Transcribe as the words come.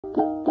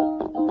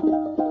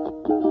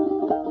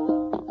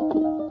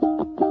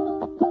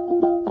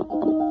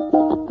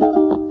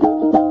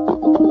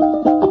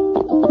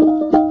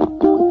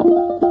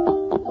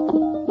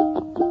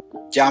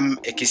Jam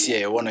e kisi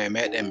e wono e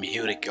meɗen mi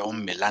hiwrike on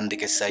mi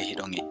landike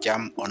sahiɗon e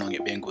jam onon e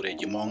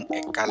ɓengureji mon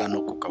e kala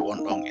nokku ka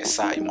wonɗon e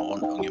sa'i mo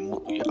wonɗon e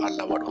muɗum yo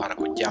Allah waɗu hara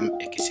ko jam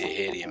e kisi e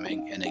heeri e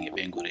men enen e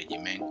ɓengureji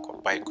men ko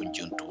Paikoun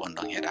Diountou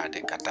wonɗon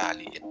heɗade ka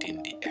TAALI e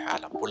TINDI e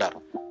haala PULAR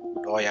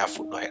ɗo ya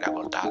fuɗɗo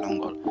heɗagol taalol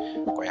ngol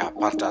ko ya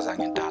partage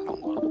en taalol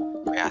ngol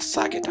ko ya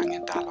saketan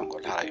en taalol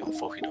ngol haray on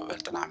fof hiɗo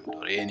weltanami ɗo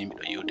reeni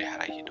miɗo yiwde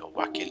haray hiɗo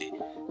wakkili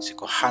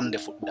siko hande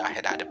fuɗɗa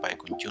heɗade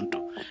Paikoun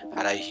Diountou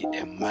haray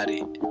hiɗen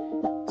mari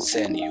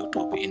sen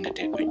YouTube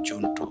inneteɗo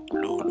Diountou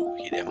Loulou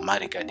hiɗen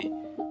mari kadi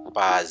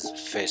page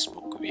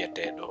Facebook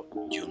wiyeteɗo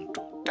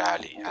Diountou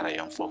TAALI haray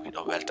on fof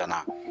hiɗo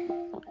weltana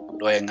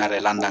ɗo e ngare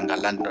landal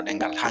ngal landinoɗen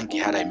ngal hanki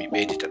haray mi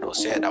ɓeydita ɗo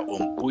seeɗa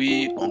on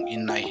buyi on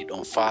innay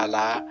hiɗon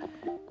faala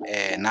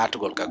e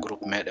natugol ka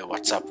groupe meɗen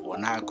WhatsApp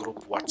wona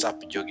groupe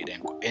WhatsApp jogiɗen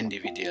ko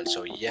individuel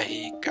so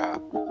yahi ka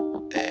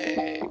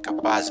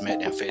page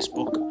meɗen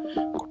Facebook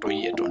ko to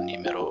yi'e ton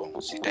numéro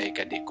on si tawi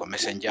kadi ko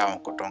messenger on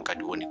ko ton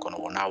kadi woni kono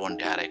wona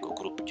wonde haray ko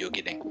groupe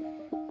jogiɗen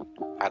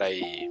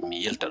haray mi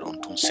yilta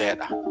ɗon tun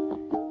seeɗa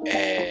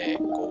e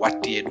ko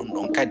watti e ɗum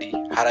ɗon kadi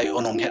haray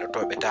onon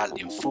heɗotoɓe taal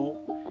ɗin fuu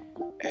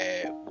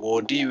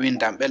woodi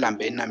windanɓe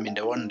lamɓe innanmi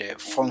nde wonde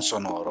fond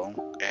sonore on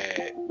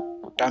e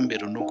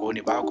tambiru ndun ko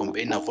woni ɓawa kon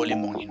ɓe inna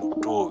volume on hino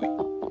towi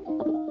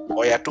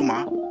o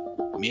yatuma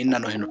mi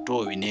innano hino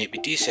towi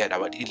neɓiti seeɗa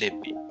waɗi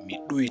lebbi mi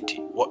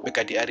ɗuyti woɓɓe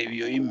kadi ari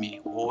wiyo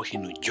immi wo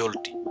hino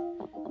jolti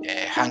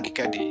e hanki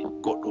kadi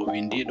goɗɗo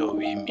windiɗo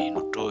wimi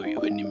hino towi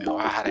o inni mi o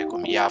haray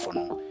komi yaafo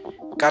non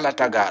kala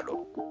tagaɗo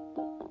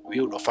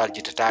wiwɗo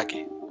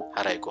faljitatake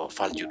haray ko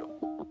faljuɗo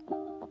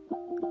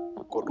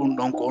ko ɗum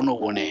ɗon ko ono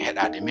woni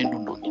heɗade min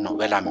ɗum ɗon hino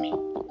welanmi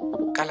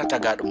kala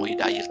tagaɗo mo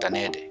yiɗa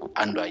yiltanede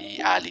andu a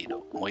yi aaliɗo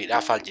mo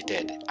yiɗa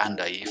faljitede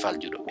andu a yi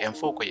faljuɗo en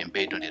fof ko yen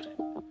ɓeydodiri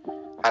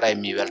haray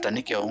mi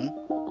weltanike on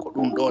ko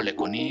ɗum ɗole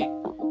ko ni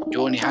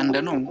joni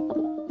hande noon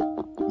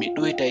mi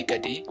ɗuytay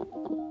kadi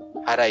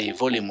haray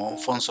volume on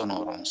fond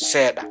sonore on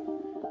seeɗa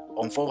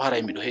on fof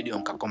haray miɗo heeɗi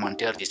on ka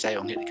commentaire ji tawi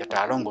on heeɗi ka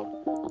taalol ngol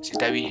si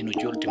tawi hino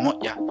jolti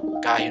moƴƴa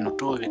ka hino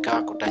towi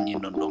ka ko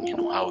tañinɗon ɗon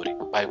hino hawri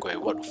ɓay koye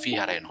waɗu fi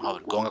haray no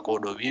hawri gonga ko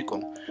ɗo wi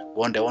kon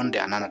wonde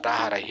a nanata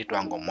haray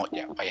hitowa ngon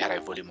moƴƴa ɓay haray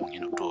volume on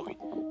hino towi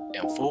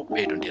en fof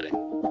ɓeydodiren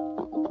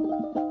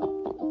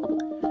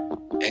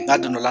en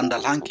adduno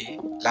landal hanki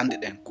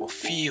landiɗen ko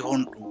fi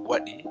honɗum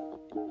waɗi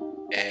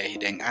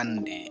hiɗen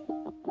andi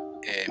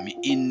mi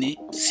inni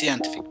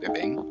scientifique ɓe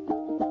ɓen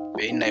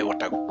ɓe innay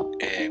wota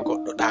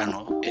goɗɗo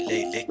ɗano e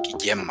ley lekki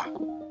jemma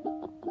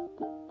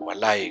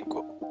wallahi ko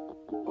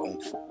on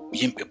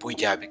yimɓe buy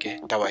jaabike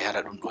tawa e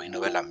hara ɗum ɗo hino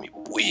welanmi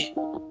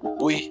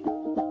buy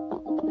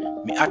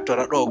mi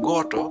attora ɗo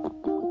goto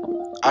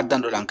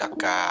addanɗoɗan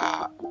kakka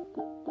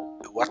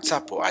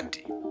WhatsApp o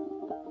addi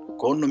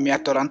ko on ɗum mi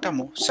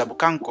attorantamo sabu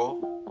kanko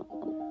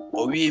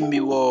o wimi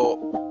wo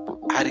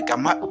hari ka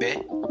maɓɓe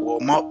wo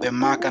mawɓe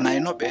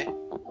makanaynoɓe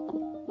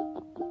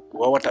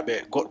wawata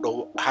ɓe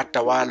goɗɗo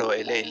hatta waalo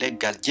e ley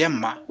leggal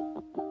jemma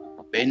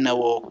ɓe inna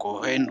wo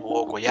ko hendu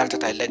wo ko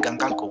yaltata e leggal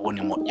ngal ko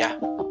woni moƴƴa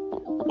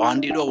o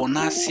andi ɗo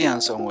wona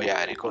science on o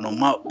yaari kono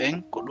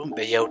mawɓen ko ɗum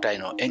ɓe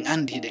yewtayno en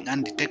andi hiɗen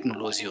andi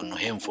technologie on no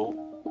hen fof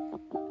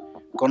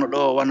kono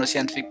ɗo wano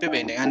scientifique ɓe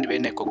ɓen andi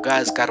ɓe ko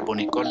gaz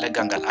carbonique on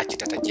leggal ngal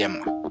accitata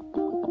jemma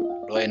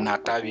ɗo en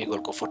natta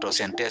wigol ko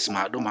photosynthèse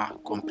ma ɗuma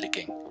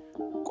compliqué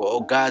ko o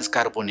gaz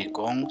carbonique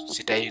on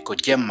si tawi ko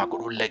jemma ko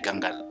ɗum leggal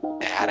ngal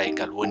e haray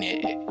ngal woni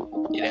e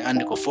iɗen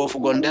andi ko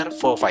fofugol nder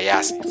foofa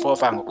yaasi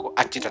fofango ko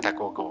accitata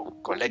ko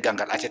leggal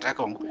ngal accitata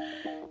kon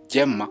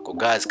jemma ko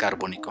gaz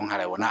carbonique on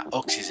haray wona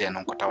oxygéne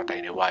on ko tawata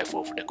ine wawi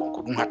fofude kon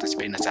ko ɗum hatta si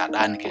ɓeyna sa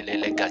ɗanike le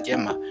leggal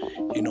jemma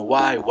ino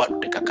wawi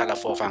waɗude ka kala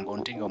fofango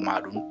on tigi o ma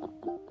ɗum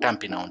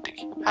tampina on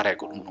tigi haray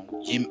ko ɗum ɗon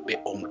yimɓe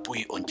on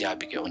buyi on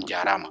jaabike on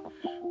jarama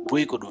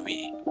buyi ko ɗum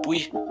wi'i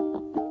buyi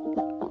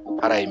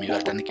haray mi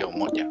weltanike on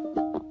moƴƴa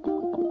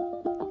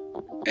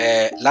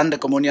lande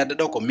ko moni adde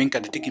ɗo ko min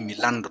kadi tigi mi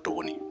landoto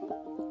woni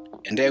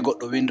e nde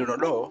goɗɗo winduno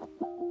ɗo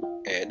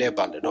e ɗe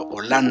balɗe ɗo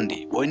o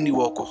landi o inni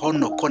wo ko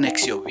honno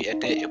connexion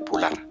wiyete e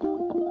PULAR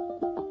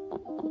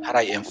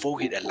haray en fof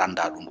hiɗen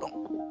landa ɗum ɗon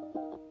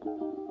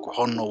ko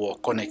honno wo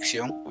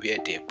connexion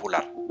wiyete e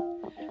PULAR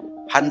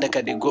hande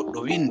kadi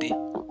goɗɗo windi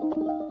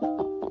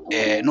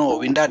no o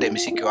windade mi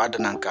sikki o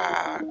addanan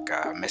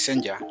ka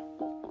messenger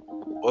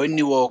o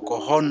inni wo ko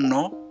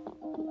honno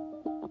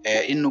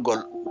innugol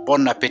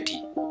bon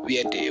appétit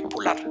wiyete e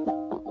PULAR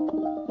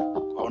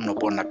ko honno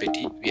bon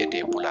appétit wiyete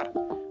e PULAR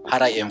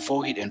haray en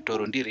fof hiɗen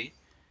torodiri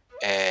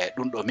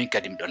ɗum ɗo min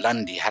kadi miɗo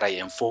landi haray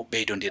en fof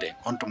ɓeydodiren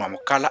on tuma mo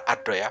kala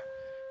addoya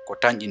ko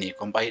tañƴini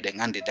ko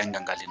mbayiɗen andi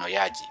ɗengal ngal ino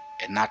yaaji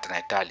e natana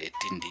e TAALI e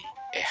TINDI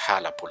e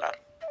haala PULAR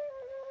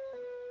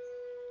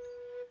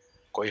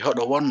koye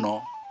hoɗo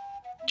wonno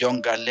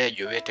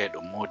jongallejo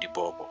wiyeteɗo Modi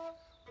Bobo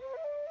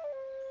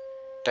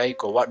tawi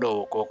ko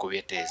waɗowo ko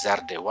wiyete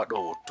jardin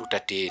waɗowo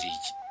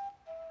tutateriji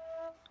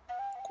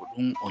ko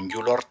ɗum o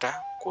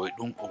julorta koye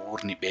ɗum o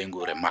wurni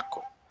ɓeygure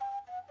makko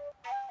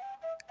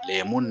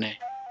lemunne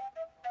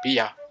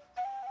piya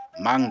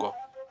mango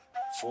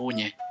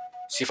fuuñe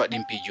sifa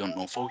ɗin piiji on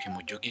ɗum fof himo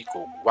jogi ko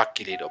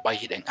wakkiliɗo ɓay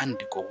hiɗen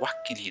andi ko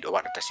wakkiliɗo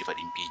waɗata sifa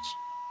ɗin piiji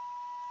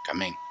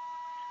kamen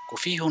ko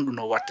fi honɗu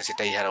no watta si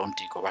tawi hara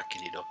onti ko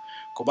wakkiliɗo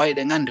ko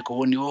ɓayɗen andi ko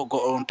woni o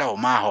go'o on taw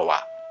ma howa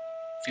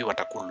fi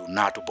wata kullu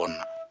naatu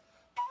bonna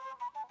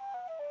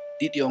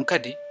ɗiɗi on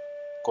kadi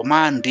ko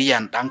ma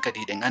ndiyan ɗan kadi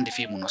hiɗen andi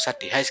fi mum no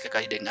satti hayska ka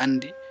hiɗen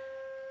andi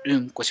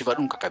ɗum ko sifa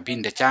ɗum kaka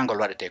binde cangol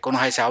waɗete kono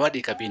hay sa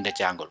waɗi ka binde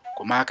cangol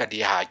ko ma kadi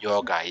yaha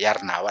ƴooga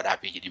yarna waɗa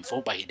piiji ɗin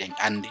fof ɓa hiɗen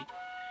andi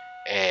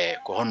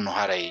ko honno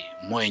haray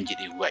moyen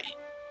jiɗi wa'i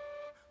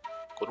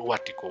ko ɗum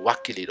watti ko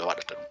wakkiliɗo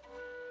waɗata ɗum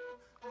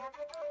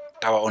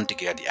tawa on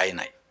tigi kadi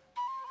aynay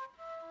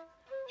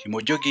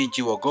himo jogi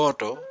jiwo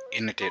gooto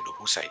inneteɗo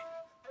Husay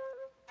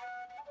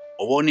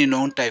o woni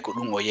noon tawi ko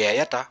ɗum o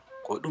yeeyata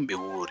ko ɗum ɓe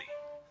wuuri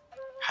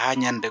haa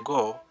nyande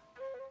goo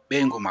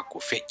ɓeyngu makko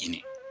feƴƴini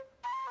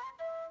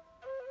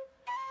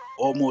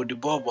o modi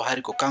bobo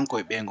hari ko kanko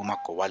e ɓeyngu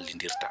makko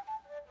wallindirta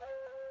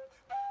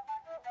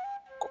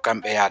ko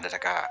kamɓe yaadata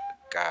ka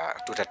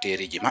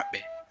tutateriji maɓɓe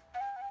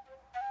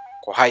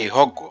ko hay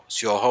hoggo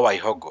si o howay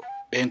hoggo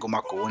ɓeyngu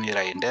makko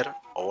wonira e nder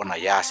o wona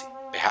yaasi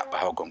ɓe haɓɓa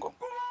hoggo ngon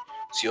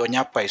si o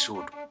ñappay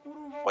suudu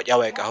o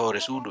ƴaway ka hoore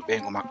suudu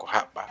ɓeyngu makko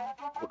haɓɓa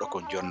huɗo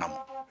kon jonna mo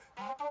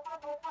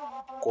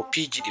ko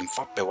piiji ɗin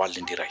fof ɓe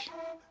wallindiray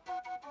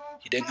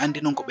hiɗen andi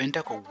noon ko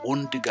ɓenta ko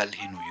wondigal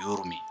hino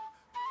yurmi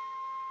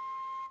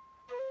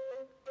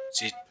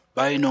si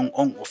ɓay non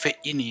on o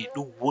feƴƴini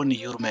ɗum woni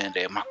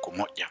yurmede makko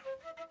moƴƴa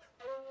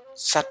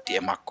satti e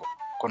makko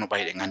kono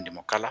ɓayɗen andi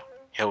mo kala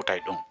hewtay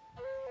ɗon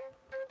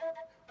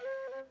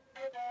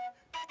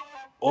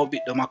o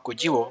ɓiɗɗo makko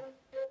jiwo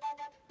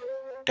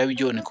tawi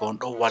joni ko on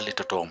ɗon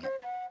wallitotomo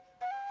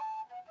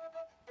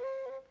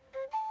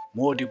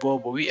modi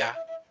bobo wi'a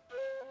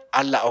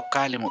Allah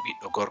okkali mo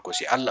ɓiɗɗo gorko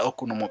si Allah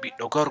okkuno mo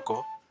ɓiɗɗo gorko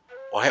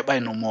o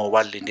heɓayno mo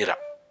wallindira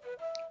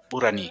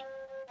ɓurani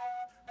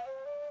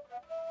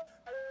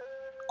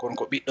kono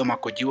ko ɓiɗɗo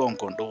makko jiwo on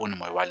kon ɗo woni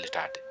mo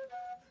wallitade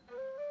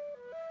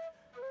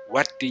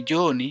watti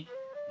joni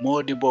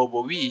modi bobo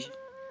wi'i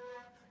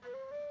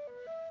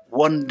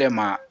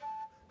wondema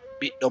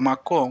ɓiɗɗo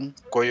makko on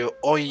koyo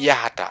on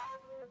yahata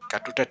ka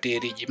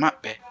tutateriji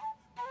maɓɓe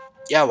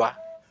ƴawa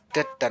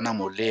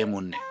tettanamo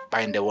lemunne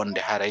ɓaynde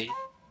wonde haray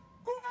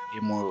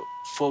himo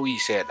fowi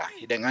seeɗa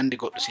hiɗen andi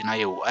goɗɗo sina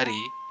yewu ari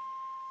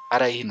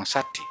aray hino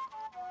satti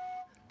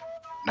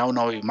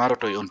nawnawi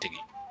marotoy on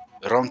tigi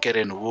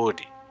ronkere no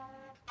woodi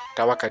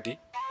tawa kadi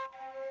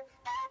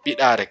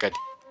ɓiɗare kadi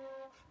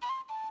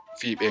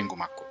fi ɓeyngu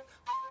makko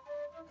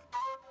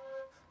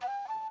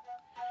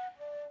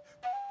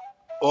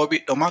o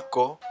ɓiɗɗo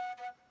makko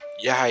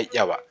yahay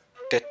ƴawa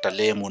tetta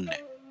lemunne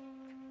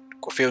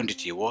ko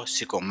fewnditi wo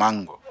siko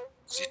mango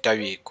si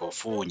tawi ko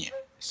fuuñe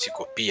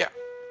siko piya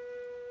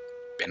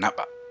ɓe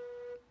naɓa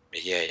ɓe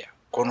yeeya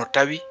kono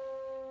tawi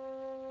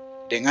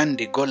ɗen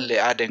andi golle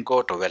aden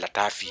goto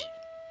welata fi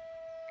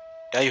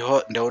tawi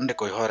nde wonde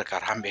koye hoore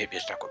kar hamɓe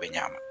heɓirta ko ɓe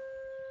ñaama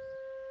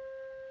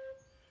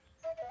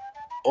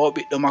o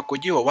ɓiɗɗo makko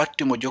jiwo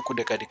wattimo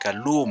jokkude kadi ka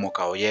luumo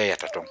ka o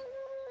yeeyata ton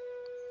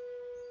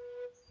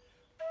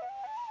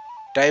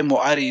tawi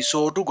mo ari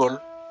soodugol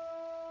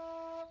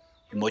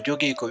mo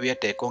jogi ko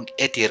wiyete kon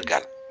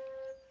etirgal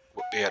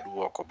woɓɓe ɗum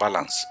wo ko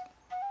balance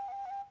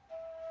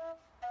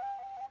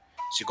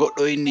si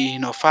goɗɗo inni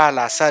no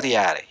faala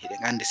sariyare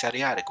hiɗen andi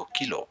sariyare ko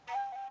kilo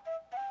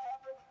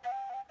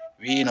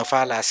wi no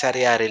faala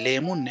sariyare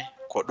lemunne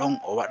ko ɗon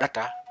o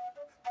waɗata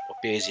o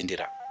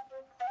peesindira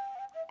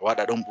o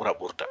waɗa ɗon ɓura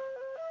ɓurda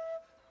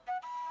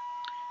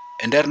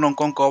e nder non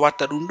konko o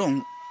watta ɗum ɗon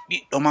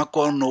ɓiɗɗo makko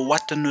on no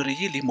wattanori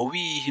yili mo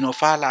wi hino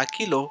faala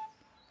kilo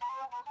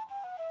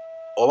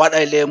o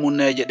waɗay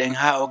lemunneje ɗen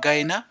ha o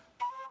gayna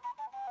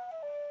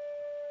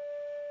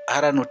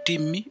hara no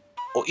timmi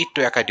o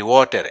ittoya kadi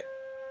wotere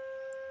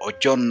o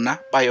jonna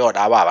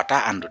ɓayoɗa wawata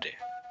andude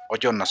o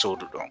jonna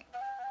suudu ɗon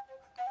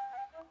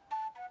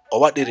o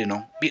waɗiri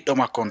non ɓiɗɗo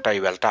makko on tawi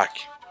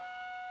weltaki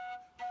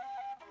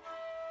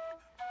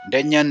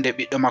nden nyande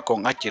ɓiɗɗo makko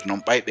on accir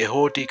non ɓay ɓe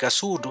hooti ka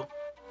suudu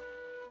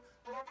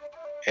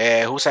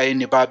e Husa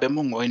inni baabe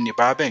mum o inni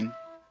baaben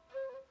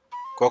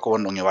koko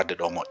wonɗon e wadde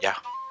ɗo moƴƴa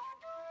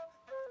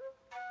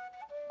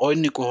o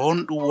inni ko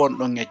honɗum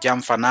wonɗon e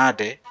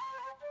jamfanade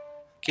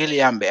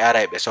kiliyanɓe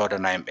aray ɓe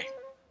sodanayen ɓe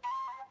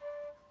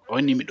o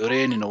inni miɗo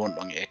reeni no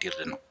wonɗon e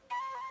etirde non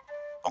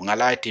on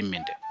ala e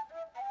timminde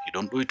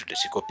iɗon ɗuytude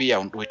siko piya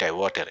on ɗuytay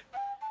wotere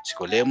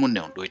siko lemunne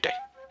on ɗuytay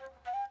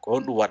ko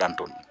honɗum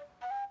waɗanton ɗum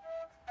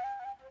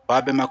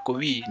baabe makko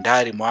wi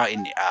ndaari mo ha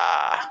inni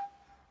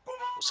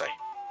Husay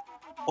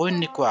o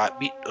inni ko a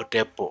ɓiɗɗo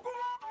debbo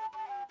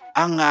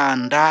an a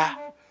anda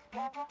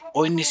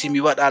o inni si mi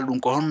waɗa ɗum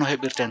ko honno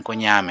heɓirten ko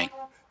ñaamen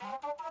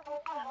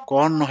ko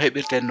honno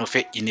heɓirten no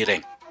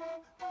feƴƴiniren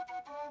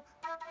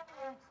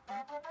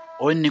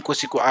o inni ko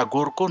siko a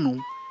gorko num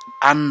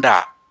anda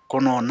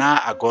kono na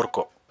a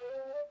gorko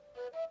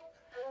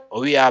o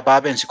wi'a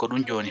baaben siko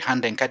ɗum joni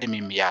handen kadi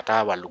min mi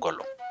yata wallugol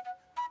on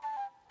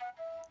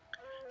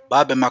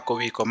baabe makko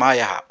wi ko ma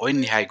yaha o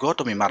inni hay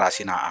goto mi mara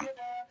sina an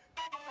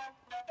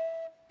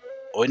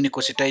o inni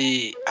ko si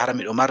tawi ara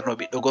miɗo marno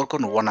ɓiɗɗo gorko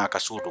no wona ka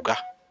suudu ga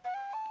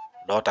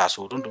loota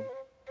suudu ndu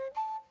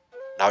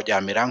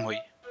lawƴamiran hoy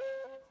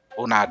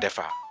una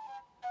defa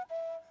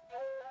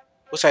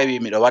usay wi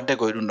miɗo wadde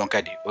koye ɗum ɗon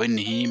kadi o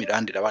inni hi miɗo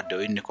andi ɗa wadde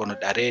o inni kono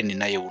ɗa reni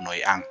nayewu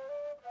noye an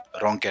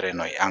ronkere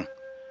noye an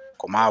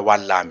ko ma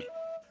wallami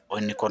o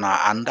inni kono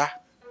a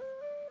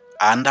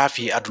anda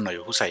fi aduna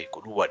yo husay ko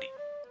ɗum waɗi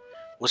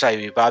usay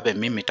wi babe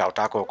min mi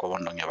tawtako ko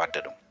wonɗon e wadde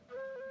ɗum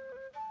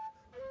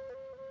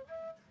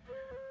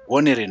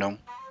woniri noon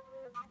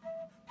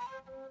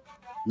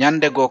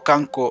nyande go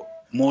kanko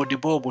modi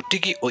bobu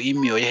tigi o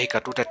immi o yahi ka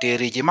tuta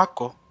teriji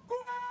makko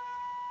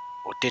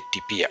o tetti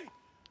piya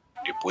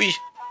ɗi buyi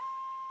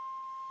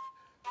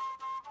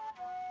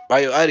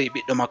bayo ari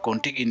ɓiɗɗo makko on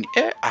tigi ni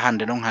a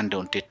hande noon hande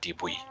on tetti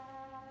buyi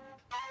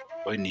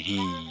o inni hi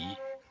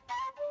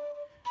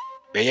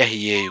ɓe yahi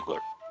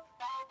yeeyugol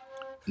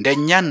nden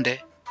nyande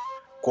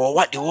ko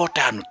waɗi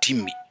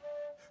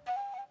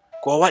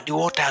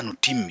wotanu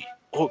timmi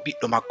o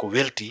ɓiɗɗo makko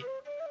welti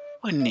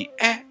o inni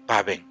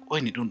baben o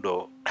inni ɗum ɗo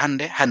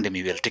hande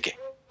mi weltike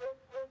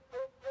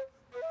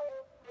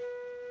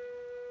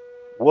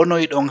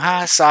wonoy ɗon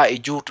ha sa'i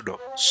juutuɗo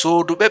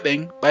sooduɓe ɓen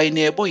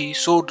ɓayne boyi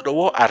sooduɗo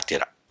wo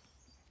artira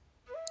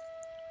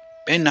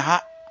ɓen ha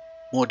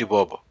modi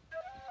bobo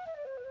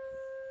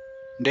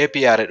nde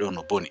piyare ɗo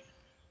no boni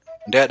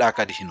ndeɗa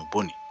kadi hino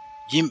boni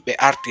yimɓe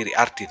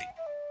artiri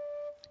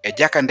e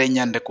jaka nden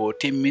nyande ko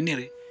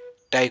timminiri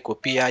tawi ko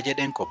piyaje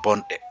ɗen ko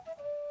bonɗe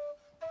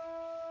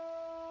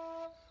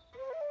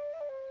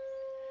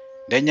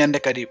nden nyande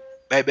kadi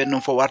ɓayɓen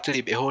non fo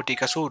wartiri ɓe hoti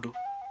ka suudu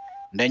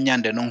nden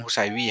nyande non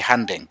husay wi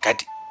handen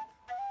kadi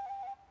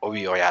o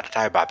wi o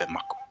yadata e baben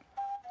makko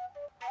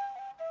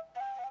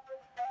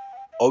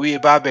o wi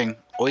baben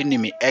o inni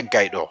mi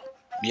eggay ɗo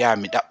mi yaha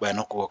mi ɗaɓɓo e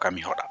nokku ko kam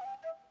mi hoɗa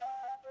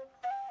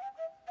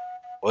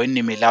o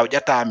inni mi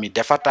lawƴata mi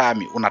defata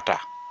mi unata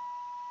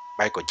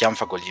ɓay ko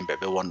jamfagol yimɓe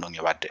ɓe wonɗon e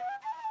wadde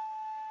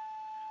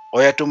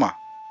o yetuma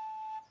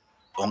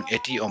on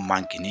eti on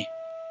mankini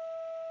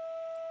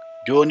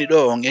joni ɗo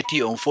on eti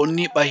on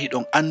fonni ɓayi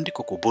ɗon andi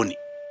koko boni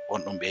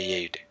wonɗon ɓe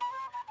yeyude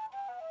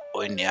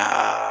o inni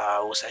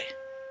usay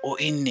o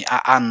inni a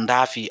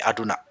anda fi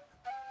aduna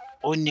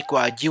o inni ko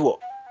a jiwo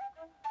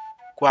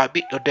ko a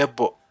ɓiɗɗo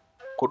debbo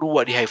ko ɗum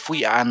waɗi hay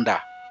fuyi a anda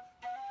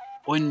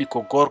o inni ko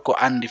gorko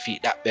andi fi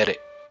ɗaɓɓere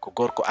ko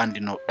gorko andi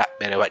no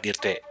ɗaɓɓere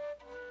waɗirte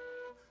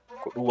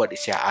ko ɗum waɗi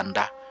si a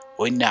anda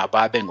o inni a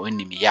baben o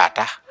inni mi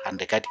yata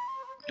hande kadi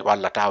mi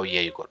wallata o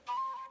yeeyugol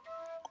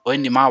o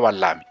inni ma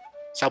wallami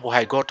sabu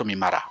hay goto mi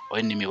mara o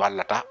inni mi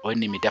wallata o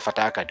inni mi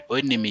defata kadi o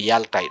inni mi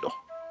yaltay ɗo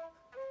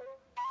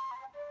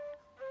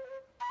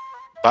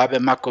babe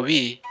makko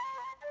wi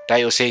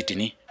tawi o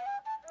seytini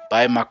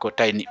babe makko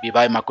tawi niɓɓi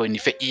babe makko inni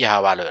feƴƴi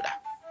ha waloyoɗa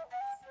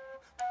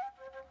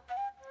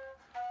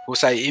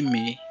husay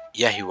immi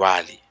yahi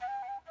waali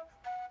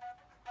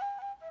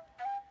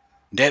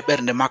nde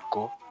ɓernde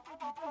makko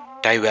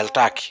tawi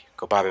weltaki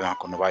ko babe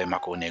makko no babe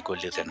makko woni e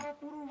gollirde no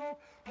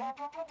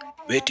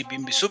weeti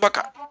bimbi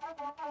subaka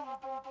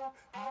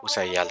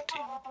husay yalti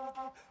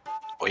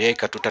o yehi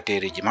ka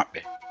tutateriji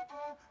maɓɓe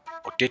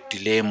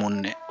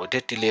o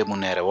tetti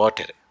lemunere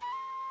wotere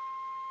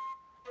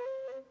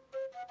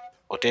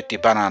o tetti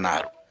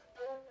bananaru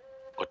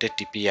o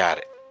tetti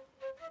piyare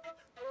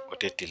o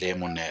tetti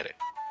lemunere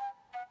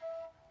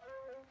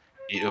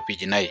ɗiɗo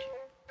piji nayi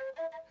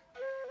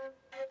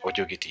o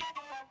jogiti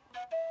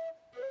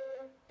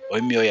o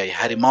immi o yahi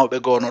hari mawɓe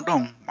gono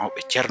ɗon mawɓe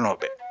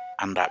cernoɓe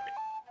andaɓe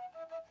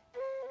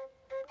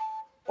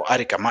o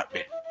ari ka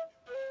maɓɓe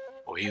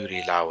o hiwri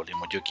lawol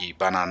mo jogi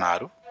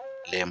bananaru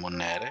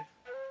lemunere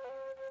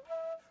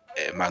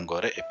e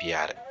mangore e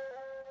piyare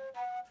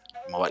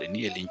mo waɗi ni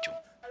e lincum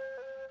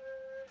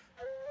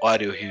o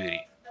ari o hiwri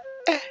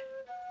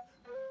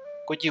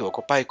ko jiwo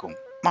ko Paikoun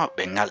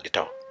mawɓe ngalɗi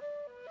taw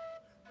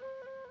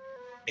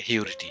ɓe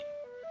hiwriti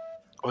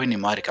o inni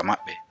mo ari ka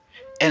maɓɓe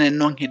enen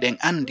noon hiɗen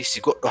andi si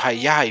goɗɗo hay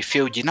yahay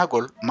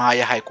fewjinagol ma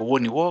yahay ko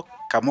woni wo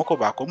ka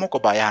mokoba ko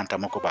mokoba yahanta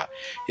mokoba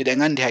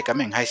hiɗen andi hay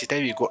kamen hay si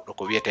tawi goɗɗo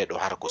ko wiyeteɗo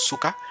har ko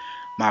suka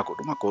ma ko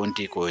ɗuma ko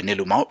wonti ko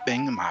nelu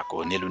mawɓen ma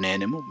ko nelu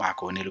nene mum ma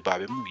ko nelu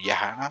babe mum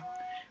yaha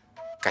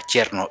ka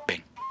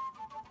cernoɓen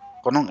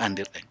ko noon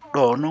andirɗen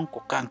ɗo noon ko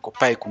kanko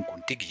Paikoun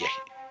kon tigi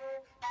yahi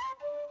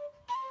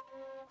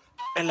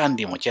ɓe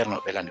landimo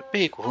cernoɓe landi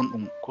ɓeyi ko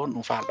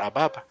honɗum falɗa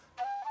baba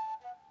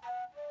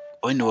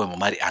o inni woymo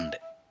mari ande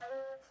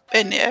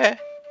ɓenni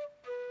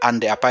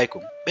ande a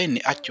Paikoun ɓenni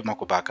accu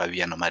makko ba ka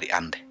wiyano mari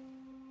ande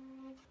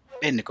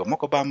ɓenni ko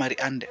makko ba mari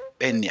ande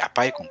ɓenni a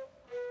Paikoun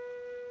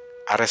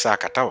a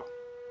resaka taw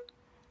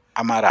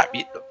amara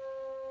ɓiɗɗo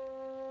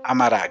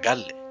amara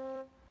galle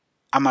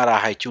amara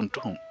hay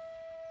cuntuhum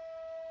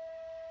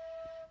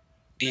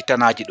ɗi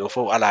tanaji ɗo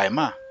fof ala e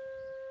ma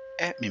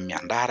min mi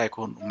anda haray ko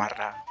honɗum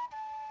marɗa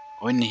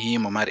o inni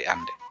himo mari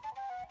ande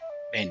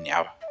ɓenni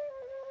awa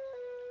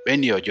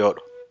ɓenni yo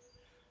jooɗo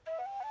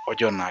o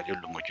jonna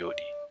jullungo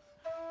jooɗi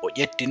o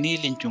ƴetti ni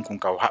lincum kon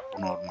kaw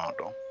haɓɓunoɗuma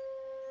ɗon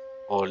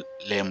o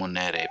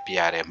lemunere e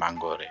piyare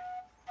mangore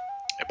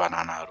e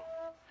bananaru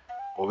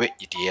o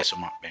weƴƴiti yeeso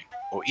maɓɓe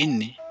o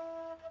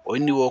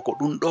inni wo ko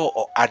ɗum ɗo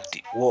o addi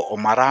wo o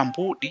mara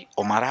mbuuɗi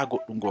o mara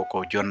goɗɗum go ko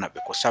jonna ɓe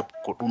ko sabu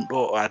ko ɗum ɗo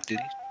o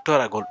addiri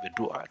toragol ɓe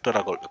du'a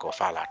toragol ɓe ko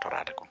faala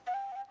torade kon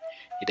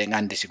hiɗen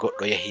andi si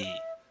goɗɗo yahi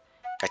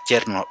ka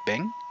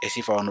ceernoɓen e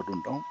sifa wono ɗum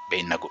ɗon ɓe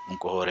inna goɗɗum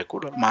ko hoore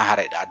kuɗol ma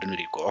harayɗo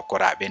aduniri ko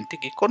okkoraɓen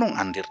tigi ko non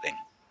andirɗen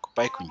ko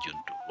Paikoun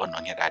Diountou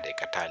wonɗon heɗade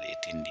ka TAALI e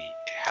TINDI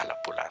e HALA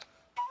PULAR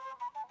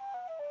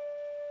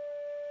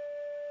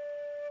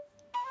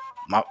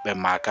maɓɓe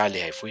ma kaali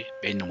hay fuy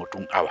ɓenni mo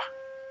tun awa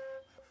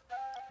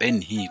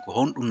ɓenni hi ko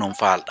honɗum non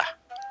falɗa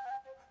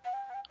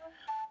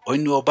o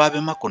inni wo baabe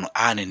makko no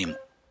aananimo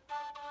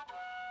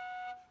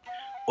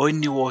o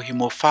inni wo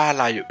himo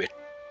faala yo ɓe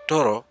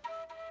toro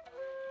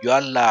yo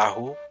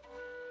Allahu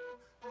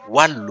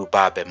wallu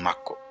baabe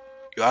makko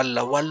yo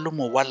Allah wallu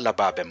mo walla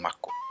baabe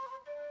makko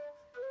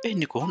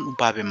ɓenni ko honɗum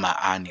baabe ma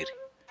aaniri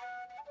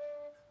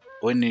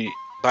o inni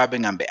baabe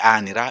ngam ɓe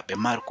aanira ɓe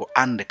mari ko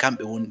ande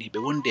kamɓe ɓe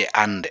wondi e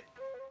ande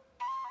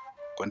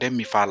ko nden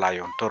mi faala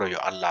yon toro yo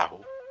Allahu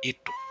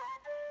ittu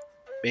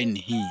ɓenni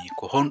hi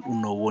ko honɗum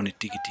no woni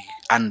tigi tigi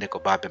ande ko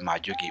baabe ma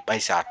jogi ɓay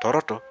sa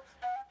toroto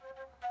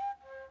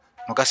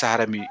no gasa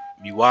hara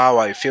mi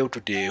wawa e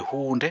fewtude e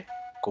hunde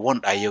ko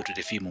wonɗa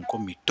yewtude fi mum ko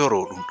mi toro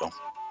ɗum ɗon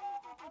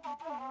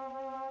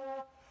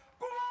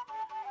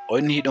o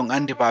inni hiɗon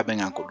andi baabe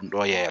ngam ko ɗum ɗo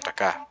yeyata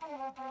ka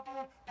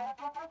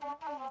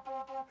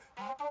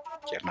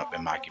ceernoɓe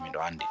maki miɗo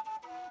andi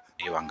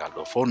diwal ngal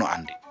ɗo fof no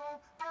andi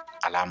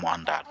ala mo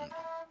anda ɗum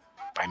ɗon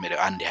ɓay miɗo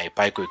andi hay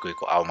Paikoy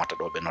ko awmata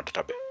ɗo ɓe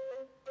noddata ɓe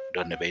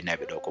donne ɓe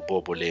innaɓe ɗo ko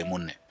bobo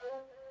lemunne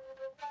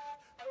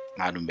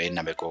ma ɗum ɓe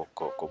innaɓe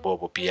ko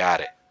bobo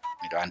piyare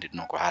miɗo andi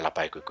ɗum ko haala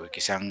Paikoy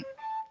kisan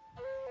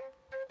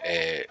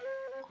e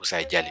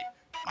husay jali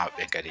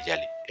maɓɓe kadi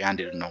jali ɓe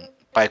andi ɗum non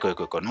Paikoy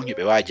ko non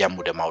hiɓe wawi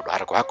jammude mawɗo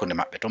hara ko hakkunde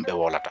maɓɓe ton ɓe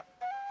wolata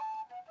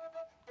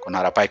kono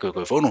hara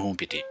Paikoy fof no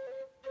humpiti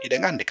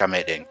hiɗen andi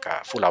kameɗen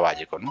ka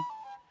fulawaji ko non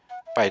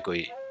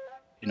Paikoy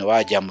ino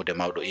wawi jammude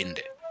mawɗo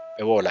inde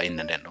ɓe wola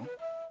inde nden ɗon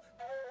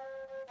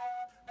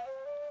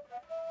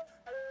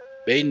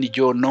ɓe inni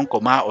joni noon ko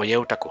ma o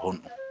yewta ko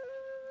honɗum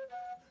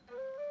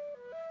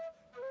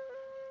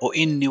o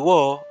inni wo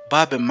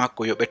baabe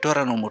makko yo ɓe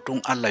toranomo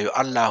tun Allah yo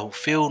Allahu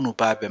fewnu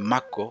baabe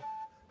makko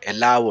e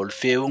laawol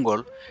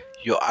fewngol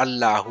yo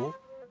Allahu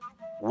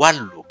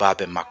wallu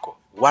baabe makko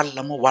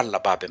walla mo walla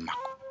baabe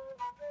makko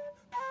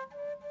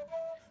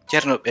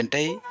ceernoɓen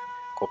tawi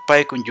ko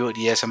Paikoun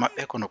jooɗi yeeso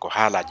maɓɓe kono ko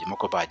haalaji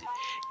makko baaji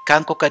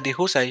kanko kadi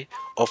husay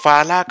o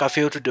faalaka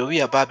fewtude o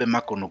wiya baabe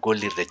makko no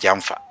gollirde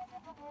jamfa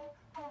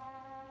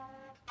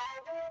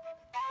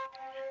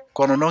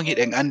kono noon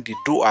hiɗen andi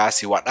du'a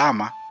si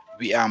waɗama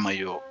wi'ama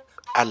yo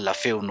Allah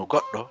fewnu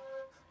goɗɗo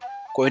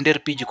ko e nder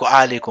piiji ko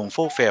aali kon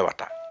fof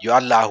fewata yo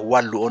Allahu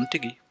wallu on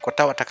tigi ko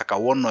tawata kaka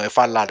wonno e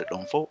fallade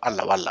ɗon fof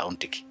Allah walla on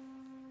tigi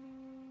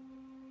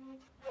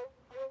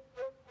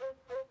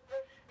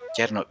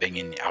ceernoɓen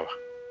inni awa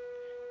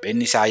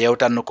ɓenni sa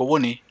yewtanno ko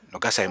woni no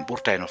gasa en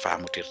ɓurtay no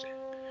famutirde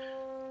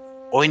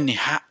o inni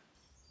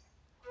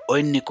o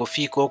inni ko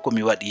fii ko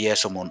mi waɗi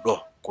yeeso mon ɗo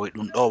koye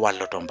ɗum ɗo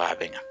walloton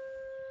baabe ngam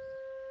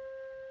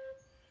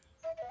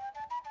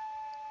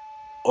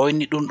o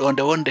inni ɗum ɗo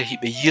nde wonde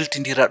hiɓe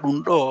yiltidira ɗum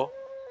ɗo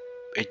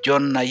ɓe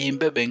jonna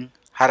yimɓe ɓen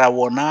hara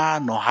wona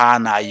no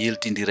haana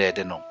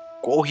yiltidirede non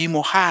ko o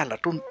himo haala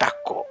tun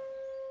takko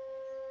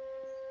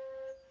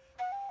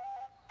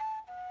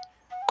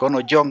kono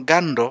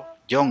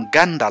jon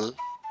gandal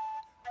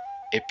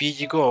e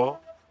piiji goo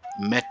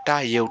metta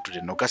yewtude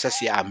no gasa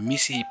si a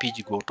misi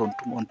piiji goo ton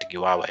tum on tigi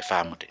wawa e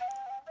famude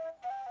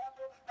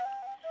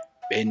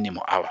ɓenni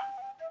mo awa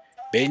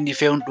ɓenni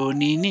fewnɗo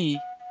ni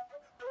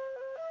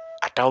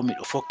a tawmi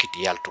ɗo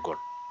fokkiti yaltugol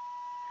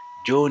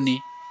joni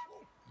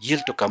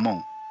yiltu ka mon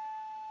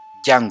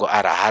jango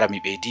ara hara mi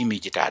ɓeydi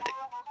mijitade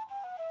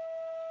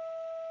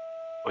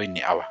o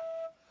inni awa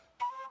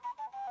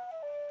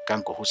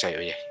kanko husay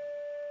o yahi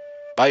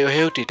ɓayo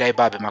hewti tawi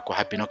baabe makko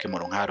habbinoke mo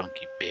ɗon haron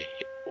kiɓɓe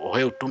o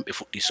hewtum ɓe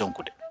fuɗɗi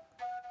sonkude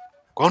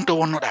ko honto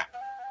wonnoɗa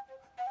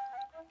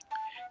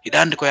hiɗa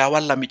andi ko ya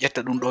walla mi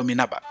ƴetta ɗum ɗo mi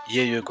naɓa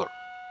yeeyoygol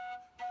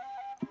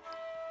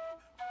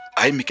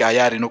a yimmi ka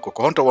yaari nokku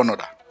ko honto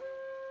wonnoɗa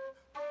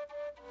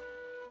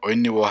o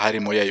inni wo hari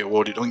mo yahi o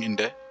woodi ɗon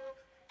inde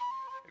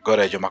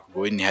gorejo makko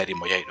go inni hari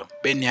mo yahi ɗon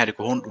ɓenni hari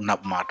ko honɗum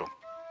naɓma ton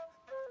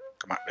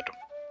ko maɓɓe ton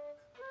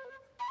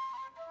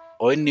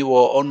o inni wo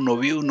on no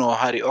wi'uno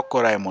hari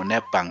okkoray mo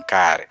nebban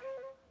kaare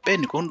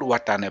ɓenni ko honɗum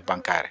watta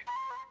nebban kaare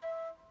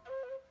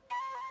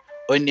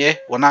o inni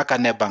wona ka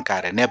nebban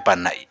kaare nebban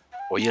na'i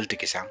o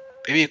yeltiki san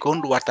ɓe wi ko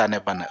honɗum watta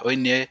nebban na'i o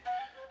inni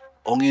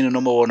on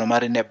inonomo wono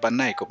mari nebban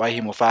na'i ko ɓay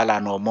himo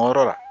faalano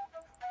morora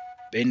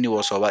ɓenni wo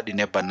so waɗi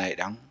nebban na'i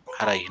ɗan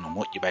haray hino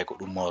moƴƴi ɓay ko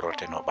ɗum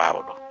mororte no ɓaawo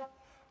ɗo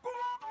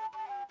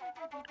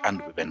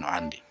anduɓe ɓen no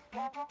andi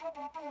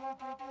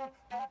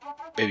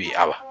ɓe wi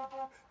awa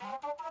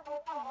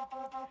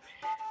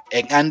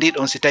en andi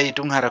ɗon si tawi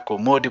tun hara ko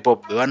modi bob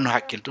ɓe wanno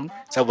hakkil tun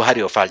sabu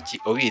hari o falji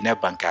o wi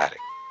nebban kaare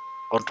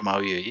on tuma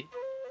wiyoyi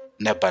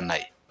nebban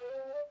nayi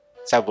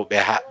sabu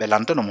ɓe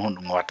lantonomo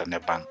honɗum o watta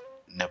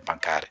nebban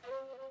kaare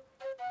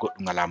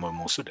goɗɗum ngala mo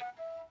musude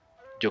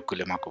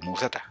jokkule makko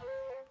musata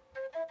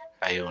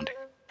ayonde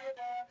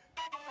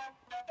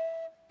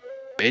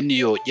ɓenni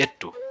yo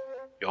ƴettu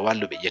yo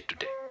wallu ɓe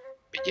ƴettude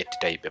ɓe ƴetti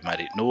tawi ɓe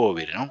mari no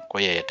wowiri non ko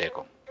yeyete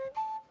kon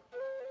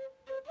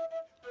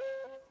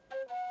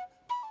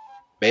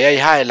ɓe yahi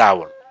ha e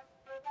laawol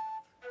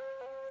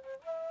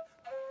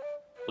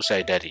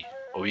Usay dari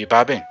o wi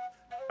baben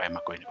ɓay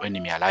makko onni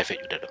mi ala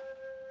feƴƴude ɗo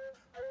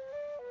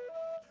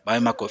ɓay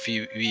makko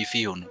wi fi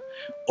honu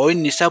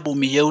onni sabu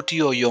mi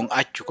yewtiyo yon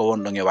accu ko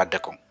wonɗon e wadde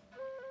kon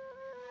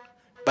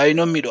ɓay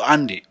non miɗo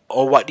andi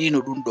o waɗino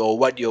ɗum ɗo o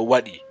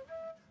waɗi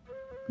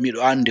miɗo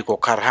andi ko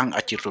kar han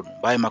accirto ɗum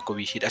ɓay makko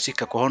wi hiɗa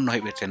sikka ko honno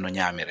heɓirten no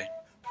ñamire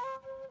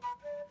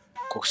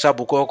ko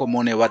sabu ko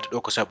mone wadde ɗo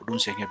ko sabu ɗum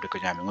sen heɓde ko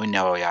ñami onni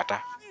awa o yata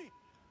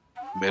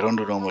ɓe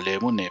rondunomo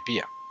lemu ne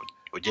piya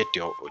o jetti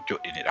o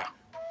joɗɗiniɗa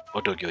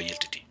o dogi o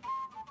yiltiti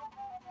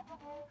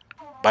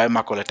ɓay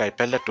makko le tawi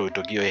pellet to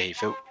dogi o yehi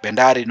few ɓe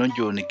ndaari non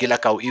joni gila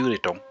kaw iwri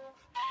ton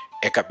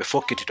e kaɓe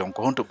fokkiti ton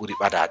ko honto ɓuri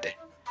ɓadade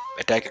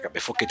ɓe tawi kaɓe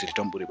fokkitiri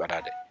ton ɓuri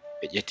ɓadade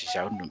ɓe ƴetti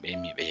sawdu ɗum ɓe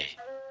immi ɓe yehi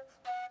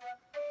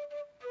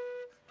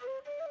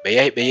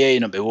ɓe yehi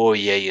no ɓe wowi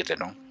yeyirde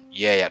non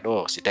yeeya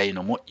ɗo si tawi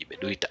no moƴƴi ɓe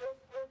ɗuyta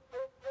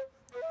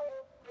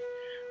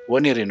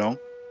woniri non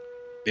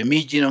ɓe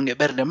miiji non e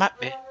ɓernde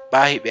maɓɓe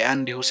ɓaahi ɓe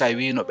andi Husay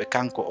wino ɓe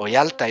kanko o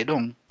yaltay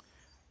ɗon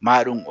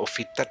ma ɗum o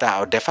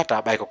fittata o defata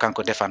ɓay ko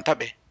kanko defanta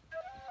ɓe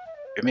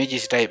miiji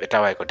si tawi ɓe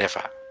taway ko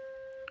defa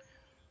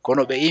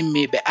kono ɓe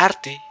immi ɓe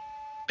arti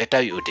ɓe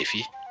tawi o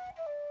defi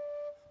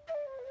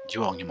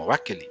jiwon himo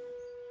wakkili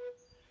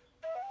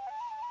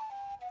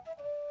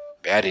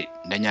ɓe ari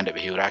nde ñande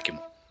ɓe hiwraki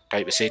mo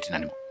tawi ɓe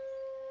seytinani mo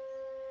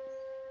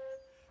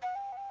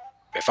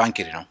ɓe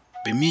fankiri non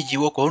ɓe miiji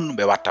wo ko honɗum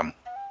ɓe watta mo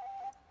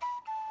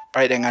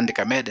payɗen andi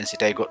ka meɗen si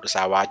tawi goɗɗo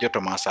sa wajoto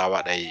ma sa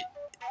waɗay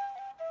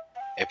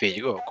e piiji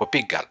go ko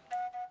piggal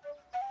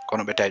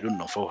kono ɓe tawi ɗum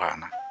ɗon fof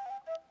hana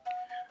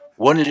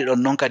woniri ɗon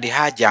non kadi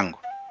ha jango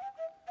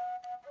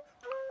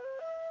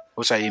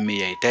Husay immi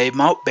yehi tawi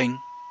mawɓen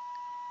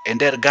e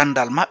nder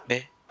gandal maɓɓe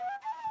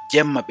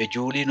jemma ɓe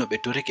juulino ɓe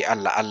turiki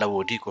Allah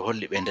woodi ko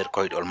holli ɓe nder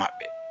koyɗol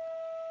maɓɓe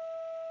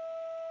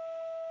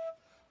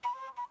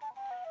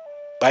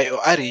ɓay o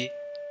ari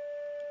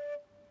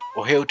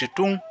o hewti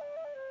tun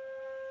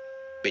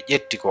ɓe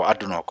ƴetti ko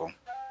adduno kon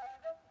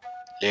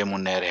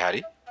lemunere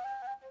hari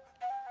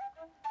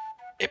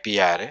e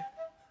piyare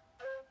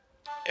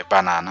e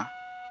banana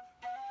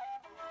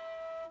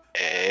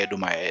e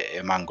ɗuma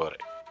e mangore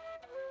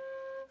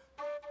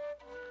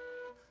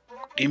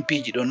ɗin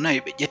piiji ɗon nayi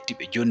ɓe ƴetti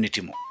ɓe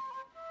jonnitimo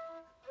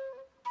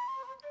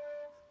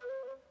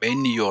ɓe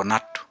inni yo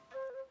nattu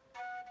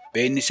ɓe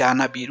inni sa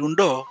naɓi ɗum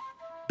ɗo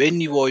ɓe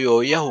inni wo yo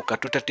yahu ka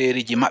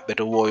tutateriji maɓɓe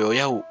to wo yo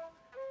yahu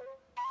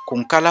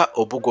kun kala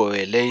o bugo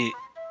e ley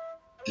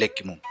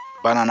lekki mum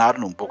banana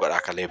ɗum bugoɗa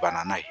ka ley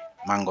bananayi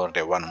mangor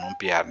nde wano non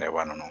piyar nde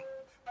wano non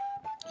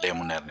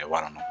lemuner nde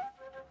wano non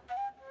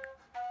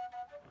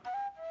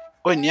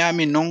on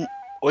ñaami non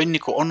o inni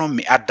ko onon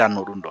mi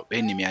addanno ɗum ɗo ɓe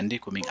inni mi andi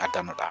ko min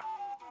addanoɗa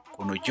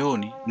kono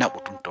joni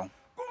naɓutum ton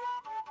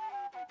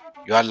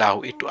yo Allahu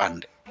ittu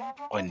ande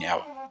on ni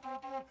awa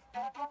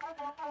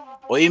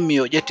o immi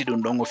o ƴetti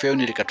ɗum ɗon o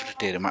fewniri ka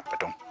tutatere maɓɓe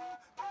ton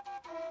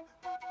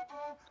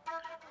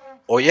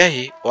o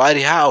yahi o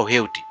ari ha o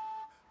hewti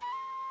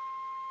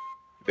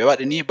ɓe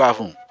waɗi ni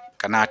bafum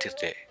ka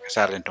natirte ka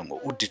sarren ton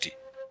o udditi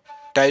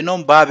tawi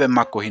noon baaben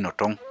makko hino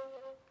ton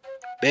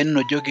ɓen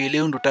no jogi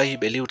lewndu tawi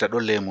ɓe liwta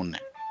ɗon lemunne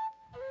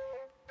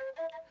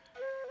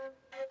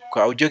ko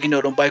o jogino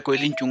ɗon ɓay koye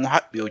lincum o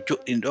haɓɓi o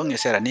joɗɗini ɗon e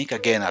sera ni ka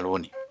genal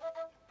woni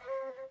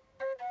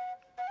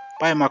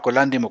ɓay makko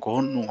landimo ko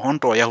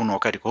honto o yahuno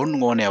kadi ko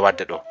honɗum woni e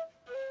wadde ɗo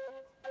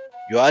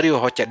yo ari o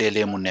hocca ɗe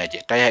lemunneje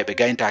tawi hay ɓe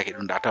gayntaki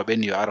ɗum ɗa taw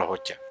ɓenni yo ara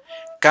hocca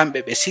kamɓe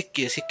ɓe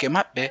sikki e sikke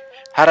maɓɓe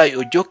haray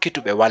o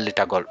jokkituɓe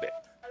wallitagol ɓe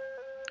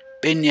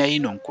ɓenni ayi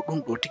non ko ɗum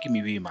ɗo tigi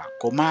mi wima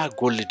ko ma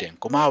golliden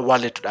ko ma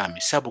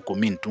wallituɗami sabu ko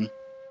min tum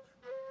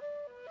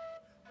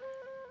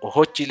o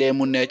hocci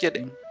lemunneje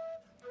ɗen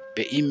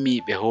ɓe immi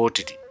ɓe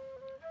hotidi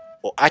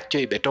o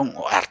accoy ɓe ton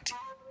o arti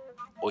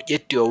o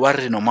ƴetti o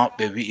warri no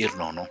mawɓe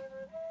wi'irno non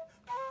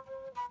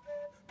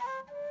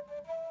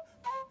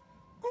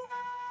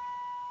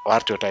o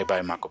arti o tawi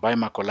bay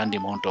makko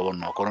landimo honto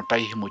wonno kono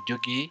tawi himo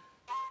jogi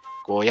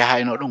ko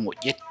yahayno ɗum o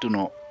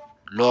ƴettuno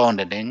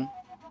loonde nden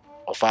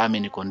o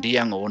famini ko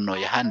ndiyam o wonno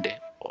yahande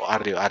o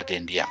arde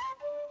ndiyam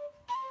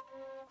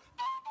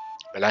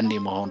ɓe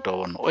landimo honto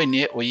wonno oyni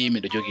o yimi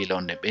ɗo jogi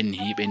londe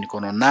ɓenni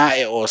kono na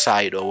e o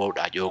saayi ɗo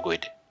wowɗa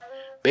jogoyde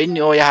ɓenni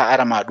o yaha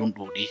arama ɗum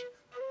ɗuuɗi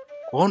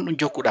ko honɗum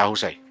jokkuɗa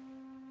Husay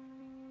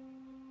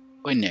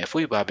oyni e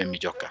fuyi babe mi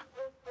jokka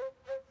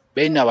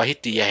ɓenni awa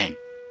hitti yahen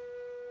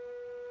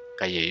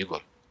ka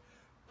yeyugol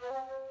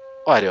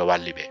o ari o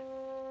walli ɓe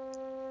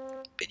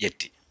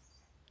ƴetti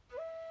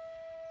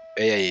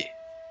ɓe yahi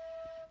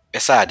ɓe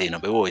saadino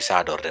ɓe wowi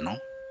saadorde non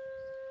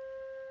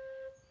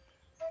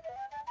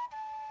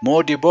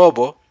modi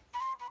bobo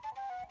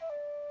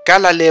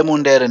kala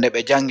lemundere nde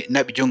ɓe jangi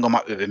naɓi jungo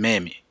maɓɓe ɓe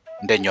memi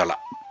nde nyola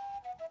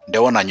nde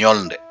wona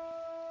nyolde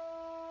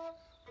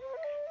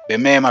ɓe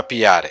mema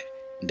piyare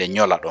nde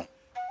nyola ɗon.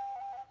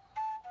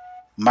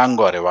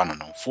 Mangore wana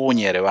non,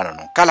 fuñere wana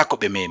non, kala ko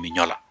ɓe memi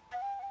nyola.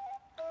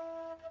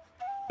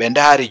 Ɓe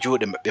ndaari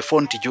juuɗe maɓɓe,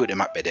 fonti juuɗe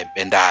maɓɓe ɗen,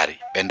 ɓe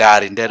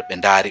ndaari nder, ɓe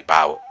ndaari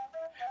ɓaawo.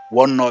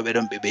 Wonnoɓe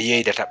ɗon ɓe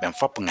yeydata ɓen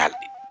fop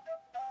ngalɗi.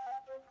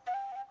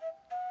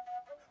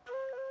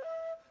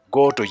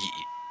 Gooto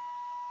yi'i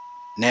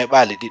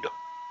neɓaali ɗiɗo,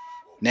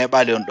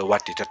 neɓaali on ɗo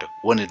watti tato,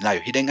 woni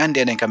nayo. Hiɗen andi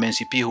enen kamen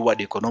si piihu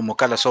waɗi ko non mo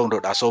kala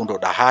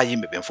sowdoɗa haa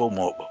yimɓe ɓen fof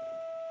mooɓo.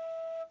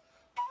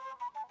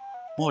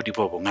 Moodi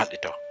bobo ngalɗi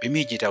taw, ɓe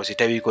miiji taw si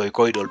tawi koye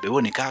koyɗol ɓe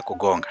woni kaa ko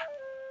goonga.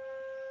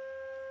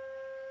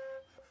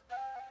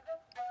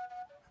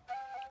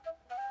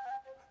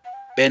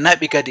 Ɓe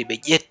naɓi kadi ɓe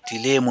ƴetti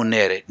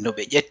leemunere no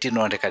ɓe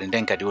ƴettinonde kadi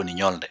nden kadi woni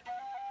nyolde.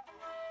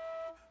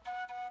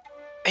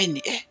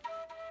 Ɓenni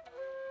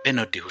ɓe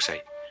noddi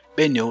Husay,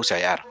 ɓenni o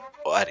Husay ara,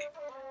 o ari.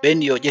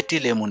 Ɓenni o ƴetti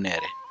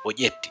leemunere, o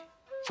ƴetti,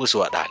 fus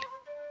waɗaali.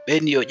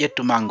 Ɓenni o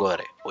ƴettu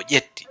mangore, o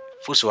ƴetti,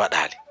 fus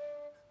waɗaali.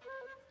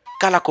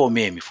 Kala ko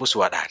memi fus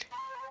waɗaali.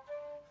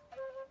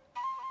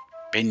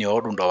 Ɓenni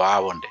o ɗum ɗo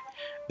waawonde.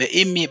 Ɓe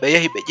immi ɓe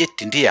yahi ɓe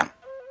ƴetti ndiyam,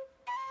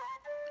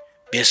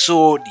 ɓe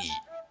sooɗi.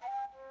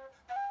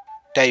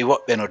 Tawi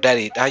woɓɓe no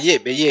dari,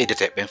 ɓe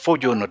yeydete ɓen fof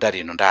joni no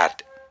dari no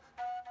ndarde.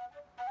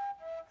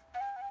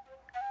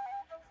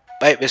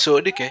 Ɓay ɓe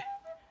sooɗike,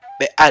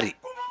 ɓe ari,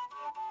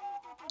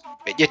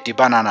 ɓe ƴetti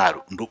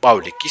bananaru ndu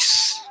ɓawli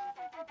kis.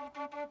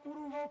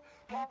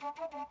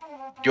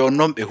 Joni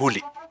noon ɓe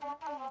huli,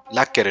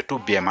 lakkere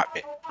tubbi e maɓɓe,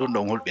 ɗum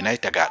ɗon hulɓinayi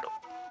tagaɗo.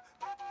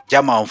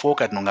 Jama on fof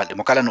kadi no ngalɗi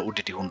mo kala no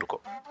udditi hunduko,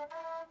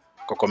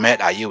 koko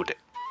meeɗa yiwde.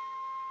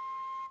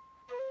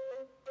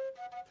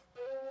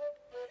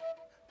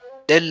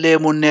 Ɗen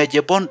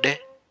leemunneje bonɗe,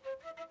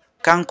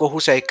 kanko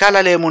Husay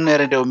kala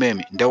leemunnere nde o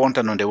memi nde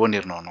wonta no nde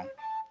wonirno non.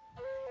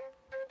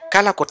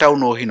 Kala ko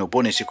tawno hino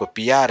boni, siko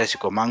piyare,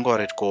 siko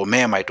mangore, ko o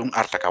memay tun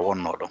arta ka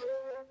wonno ɗon.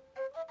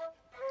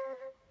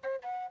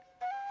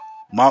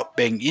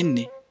 Mawɓen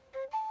inni,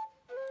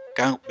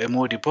 kanɓe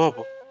moodi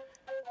bobo,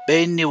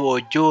 ɓe inni wo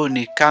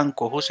joni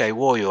kanko Husay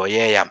woyo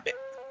yeeyamɓe.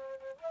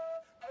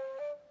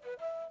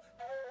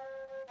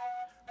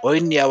 O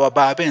inni awa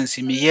baaben,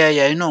 si mi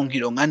yeeyay non,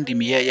 hiɗon andi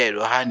mi yeeyay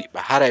ɗo hani ɓa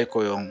haray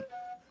koyon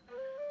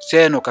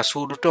seeno ka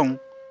suudu ton,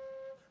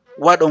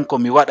 waɗon ko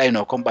mi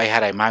waɗayno kon ɓay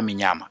haray ma mi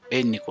ñaama. Ɓe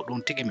inni ko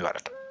ɗum tigi mi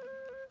waɗata.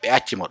 Ɓe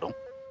accimo ɗon,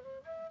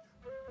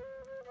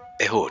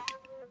 ɓe hoodi.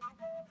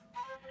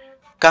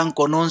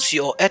 Kanko non si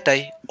o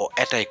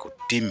etay ko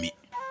timmi,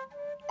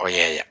 o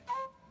yeeya.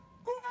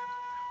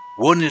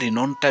 Woniri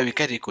non tawi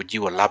kadi ko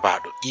jiwo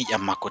labaɗo,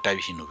 ƴiƴam makko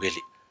tawi hino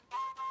weli.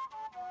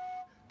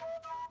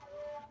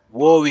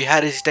 Woowi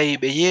hari si tawi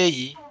ɓe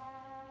yeeyi,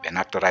 ɓe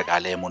nattoray ɗa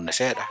leemunne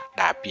seeɗa,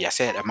 ɗa piya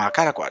seeɗa, ma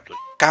kala ko addui.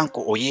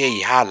 Kanko o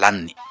yeeyi haa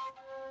lanni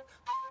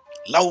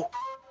law.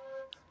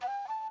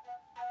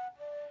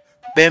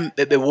 Ɓen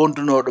ɓe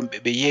wonduno ɗon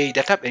ɓe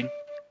yeeydata ɓen,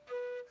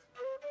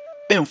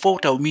 ɓen fof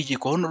taw miiji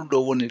ko hono ɗum ɗo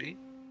woniri.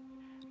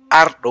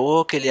 Arɗo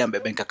wo keliyam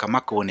ɓen kaka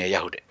makko woni e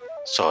yahude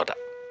sooda.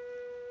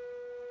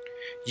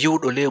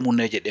 Yiwɗo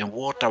leemuneje ɗen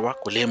wotawa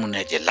ko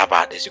leemuneje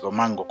labaɗe, siko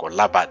mango ko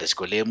labaɗe,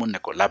 siko leemunne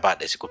ko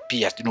labaɗe, siko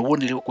piya no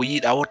woniri ko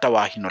yiɗa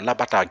wotawa hino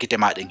labata, gite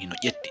maɗen hino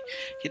ƴetti.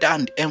 Hiɗa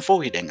andi, en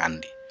fof hiɗen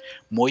andi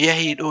mo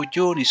yahi ɗo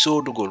joni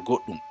soodugol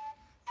goɗɗum,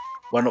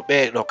 wano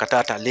ɓe ɗo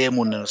katata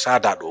leemunne no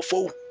saada ɗo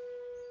fof,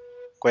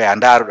 koya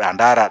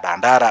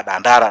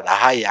ndaraɗa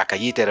hayi aka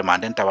yitere ma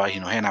nden tawa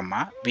hino henan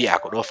ma, wi'a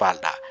ko ɗo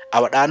falɗa.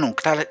 A waɗa non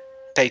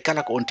tawi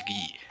kala ko on tigi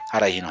yi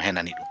haray hino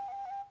henani ɗum.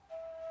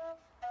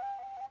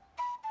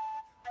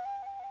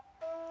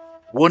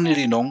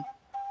 Woniri non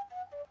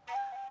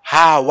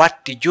haa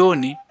watti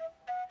joni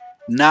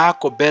naa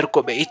ko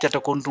berko ɓe ittata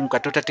kon ɗum ka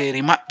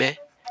totateri maɓɓe,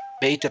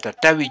 ɓe ittata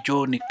tawi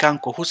joni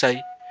kanko Husay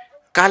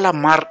kala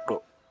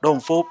marɗo ɗon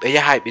fof ɓe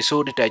yahay ɓe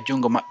sodita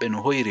jungo maɓɓe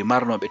no hoyri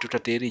marnoɓe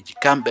totateriji,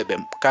 kamɓe ɓe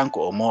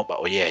kanko o mooɓa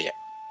o yeeya.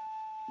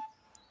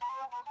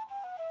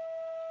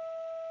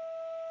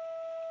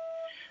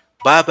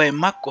 Baaba en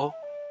makko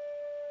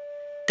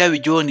tawi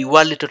joni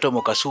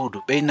wallitotomo ka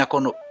suudu, ɓe inna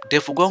kono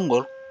defugol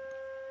ngol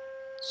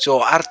so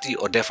o arti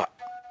o defa.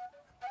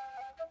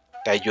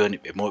 Tawi joni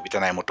ɓe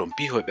moɓitanaymo ton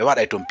piihoy, ɓe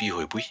waɗay ton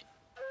piihoy buy.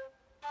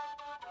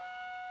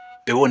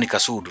 Ɓe woni ka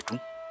suudu tun.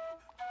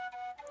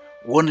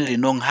 Woniri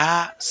non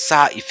haa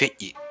saa'i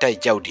feƴƴi tawi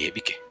jawdi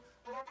heɓike.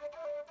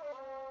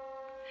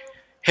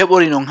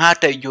 Heɓori non haa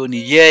tawi joni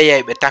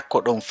yeeyay ɓe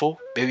takko ɗon fof,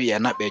 ɓe wi'a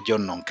na ɓe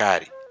jonnon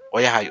kaari, o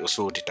yahay o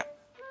soodita.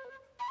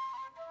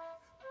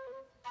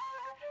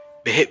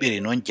 Ɓe heɓiri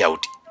non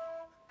jawdi.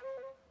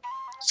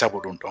 Sabu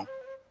ɗum ɗon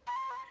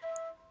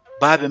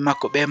baaɓe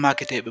makko ɓe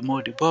maketeɓe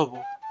moodi bobo,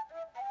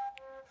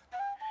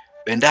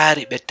 ɓe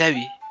ndaari ɓe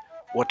tawi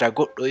wota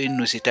goɗɗo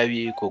innu si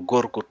tawi ko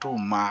gorko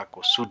tum maako,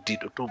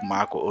 suddiɗo tum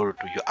maako,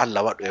 ordu yo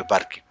Allah waɗu e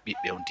barki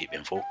ɓiɓɓe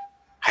ontiɓen fof,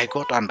 hay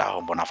goto anda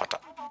hombo nafata.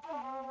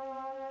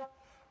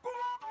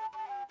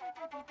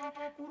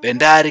 Ɓe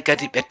ndaari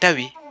kadi ɓe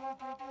tawi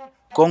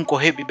konko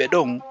heɓi ɓe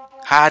ɗon,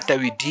 haa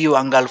tawi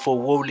diiwal ngal fof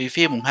wowli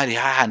fi mum hari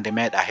haa hande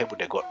meeɗa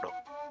heɓude goɗɗo.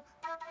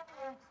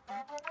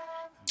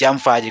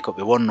 Jamfaaji ko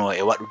ɓe wonno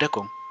e waɗude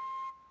kon,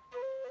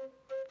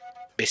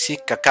 ɓe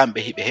sikka kamɓe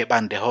hiɓe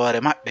heɓande hoore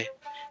maɓɓe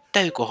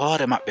tawi ko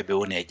hoore maɓɓe ɓe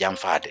woni e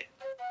jamfaade.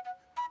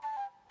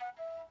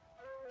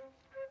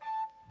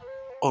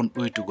 On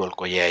ɗuytugol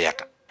ko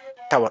yeeyata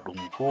tawa ɗum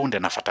huunde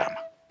nafatama.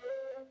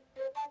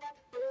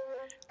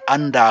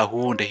 Anda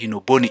huunde hino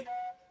boni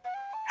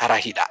hara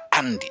hiɗa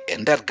andi e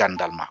nder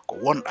gandal ma ko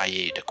wonɗa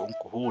yeyde kon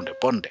ko huunde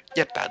bonde,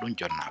 ƴetta ɗum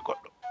jonna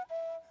goɗɗo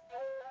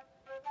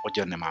o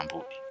jonne ma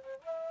mbuuɗi.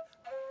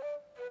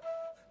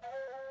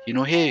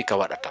 Hino heewi ka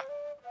waɗata,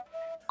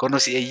 kono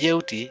si e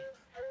yewti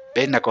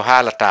ɓeyna ko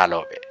haala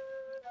taaloɓe.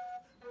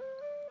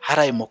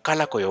 Haray mo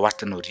kala koyo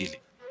wattano rili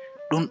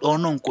ɗum ɗo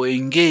non ko e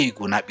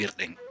ngeygu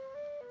naɓirɗen,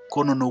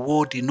 kono no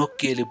woodi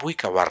nokkele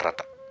buyka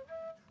warrata.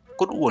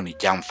 Ko ɗum woni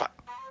jamfa.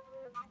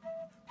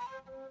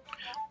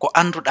 Ko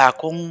anduɗa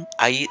kon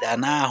a yiɗa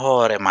na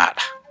hoore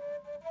maɗa,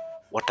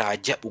 wata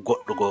jaɓu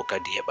goɗɗo go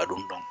kadi heɓa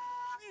ɗum ɗon.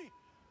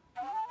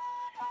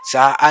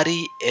 Sa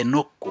ari e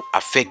nokku a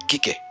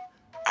feggike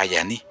a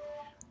yani,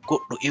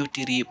 goɗɗo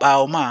iwtiri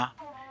ɓaawo ma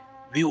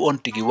wi on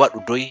tigi waɗu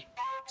doy,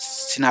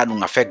 sina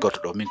ɗum a feggoto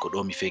ɗo, min ko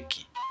ɗo mi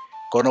feggi.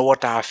 Kono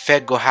wota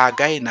feggo ha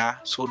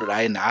gayna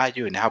suuɗoɗa ina a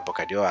joni habbo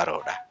kadi o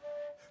aroɗa.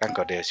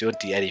 Kanko de si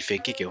onti ari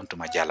feggike on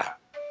tuma jala.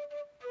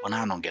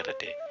 Wona non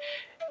gerete.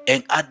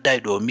 En adday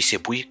ɗo mise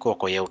buy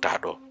ko yewta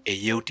ɗo e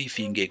yewti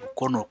fingegu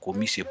kono ko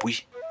mise buy.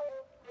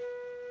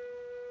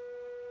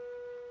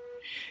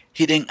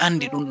 Hiɗen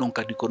andi ɗum ɗon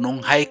kadi ko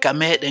non hayka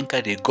meɗen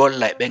kadi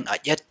golla e ɓen a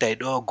ƴettay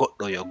ɗo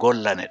goɗɗo yo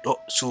gollane ɗo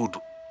suudu.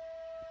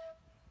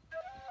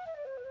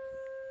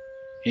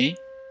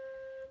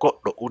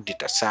 Goɗɗo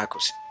uddita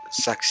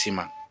sak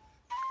siman,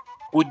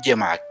 ujje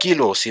ma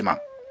kilo siman,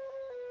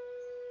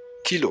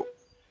 kilo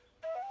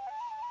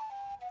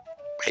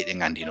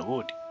ɓayɗen andi no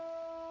woodi.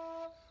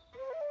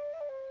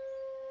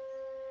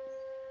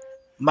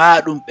 Ma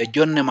ɗum ɓe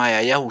jonne ma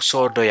ya yahu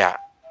soodoya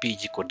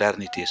piiji ko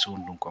darnite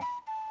sundun kon,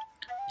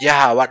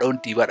 yaha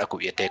waɗonti waɗa ko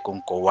wiyete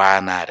kon ko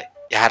waanare,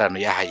 yahara no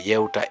yaha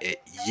yewta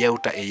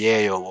e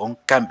yeeyowo on,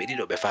 kamɓe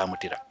ɗiɗo ɓe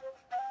famotira.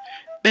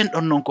 Ɓen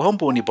ɗon non ko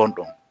hombo woni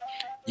bonɗon.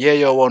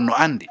 Yeeyowo on no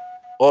andi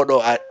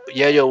oɗo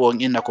yeeyowo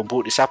on inna ko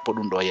mbuuɗi 10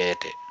 ɗum ɗo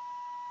yeyete.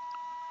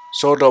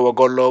 Soodowo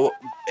gollowo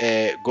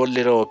e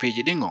gollirowo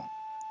piiji ɗin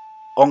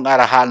on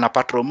ara haalna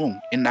patron mum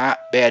inna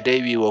ɓeya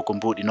dey wiwo ko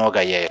mbuuɗi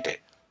 20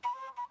 yeyete.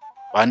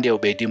 Wandi o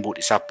ɓeydi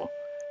mbuuɗi 10.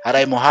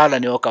 Haray mo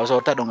haalani o ka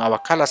sota ɗon awa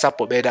kala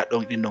 10 ɓeyda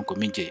ɗon ɗin ɗon ko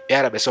min jeyi. Ɓe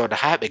ara ɓe sooda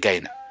haa ɓe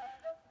gayna.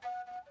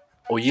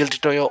 O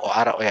yiltitoyo o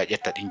ara o ya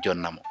ƴetta ɗin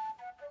jonna mo.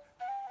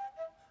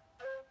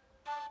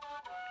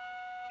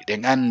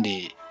 Iɗen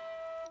andi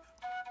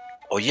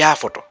o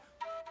yaafoto.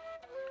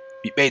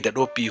 Mi ɓeyda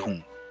ɗo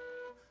pihum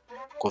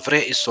ko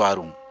vrai histoire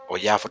o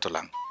yaafoto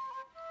lan.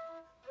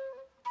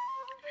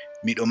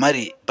 Miɗo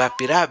mari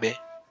bappiraɓe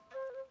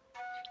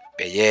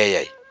ɓe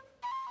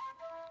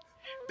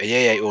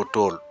yeeyay o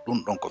tol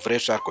ɗum ɗon ko vrai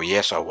histoire ko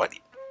yeeso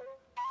waɗi.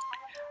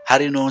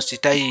 Hari noon si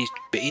tawi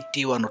ɓe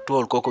itti wano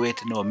tol ko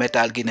wiyeteno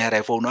metal gine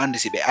haray fof no andi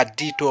si ɓe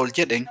addi tol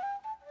je ɗen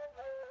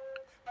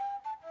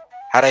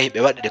haray ɓe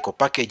waɗi de ko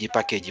pakeji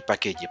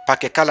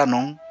pake kala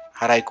non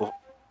haray ko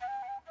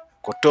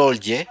tol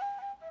je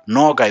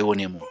 20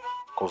 woni mum,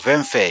 ko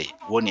 20 fey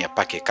woni e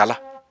pake kala.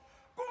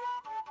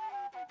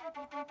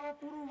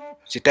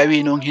 Si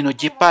tawi non hino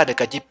jippade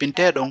ka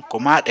jippinteɗon ko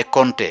maɗe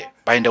konte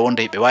ɓaynde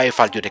wonde ɓe wawi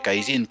faljude ka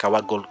usine ka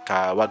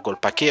waggol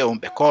paquet on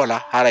ɓe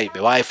koola haray ɓe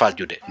wawi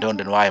faljude nde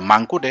wonde no wawi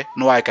mankude,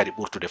 no wawi kadi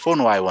ɓurtude fof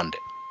no wawi wonde.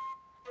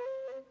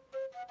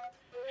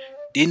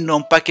 Ɗin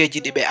non paqueji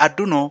ɗi ɓe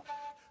adduno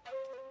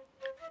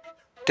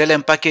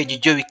telen paqueji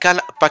 5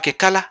 kala pake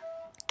kala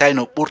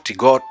tayno ɓurti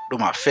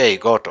ɗuma feey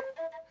goto.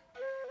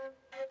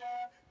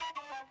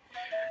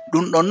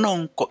 Ɗum ɗon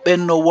non ko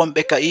ɓenno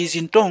wonɓe ka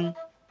usine ton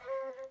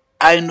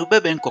aynuɓe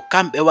ɓen ko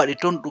kamɓe waɗi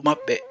ton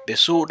ɗumaɓɓe ɓe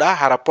suuɗa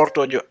hara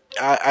portojo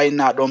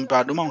ayna ɗon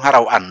ba ɗum on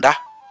hara o anda.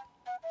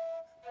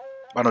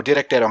 Bano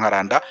directeur on hara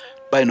anda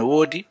ɓayno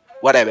woodi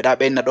waɗa ɓe ɗa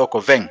ɓenna ɗo ko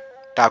 20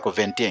 ta ko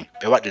 21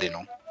 ɓe waɗiri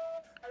non.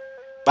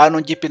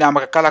 Ɓanon jippinama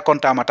ka kala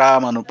kontama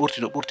tawama no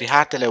ɓurti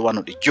ha tele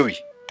wanuɗi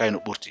 5 tawi no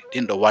ɓurti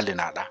ɗin ɗo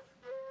wallinaɗa.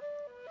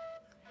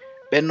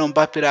 Ɓen non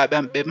bappiraɓe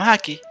am ɓe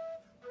maaki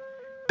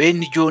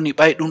ɓenni joni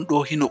ɓay ɗum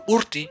ɗo hino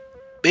ɓurti,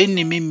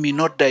 ɓenni min mi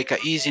nodday ka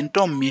usine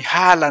ton mi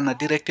haalana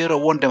directeur o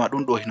wondema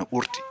ɗum ɗo hino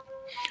ɓurti.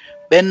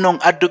 Ɓen non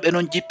adduɓe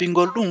non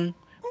jippingol ɗum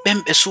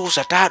ɓen ɓe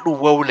suusata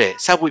ɗum wowle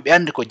sabu ɓe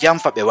andi ko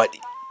jamfa ɓe waɗi.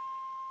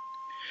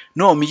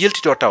 No mi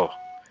yiltito taw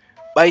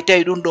ɓay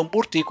tawi ɗum ɗon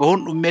ɓurti ko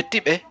honɗum metti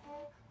ɓe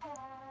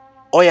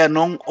oya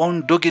non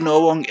on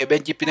doginowo on e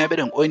ɓen jippinaɓe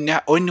ɗen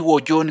onni wo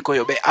joni ko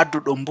yo ɓe addu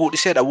ɗon mbuuɗi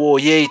seeɗa wo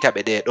yeyita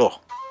ɓe ɗe ɗo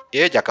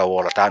e jaka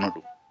wolatano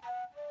ɗum.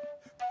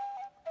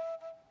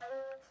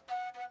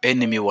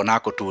 Ɓenni mi wona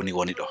ko tuuni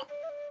woni ɗo.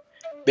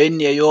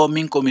 Ɓenni e yo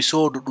min komi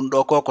soodu ɗum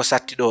ɗo ko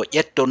satti ɗo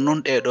ƴetton non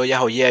ɗe ɗo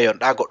yaho yeeyon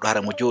ɗa goɗɗo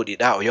hara mo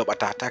jooɗiɗa o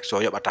yoɓata taxe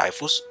o yoɓata e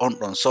fus on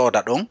ɗon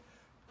sooda ɗon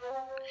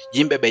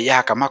yimɓe ɓe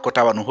yaha ka makko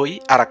tawa no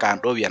hoyi ara ka an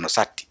ɗo wiya no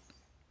satti.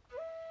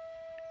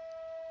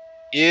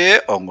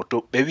 On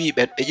to ɓe wi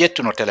ɓe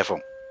ƴettuno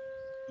téléphone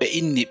ɓe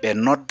inni ɓe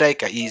nodday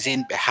ka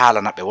usine ɓe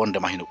haalana ɓe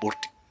wondema hino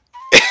ɓurti.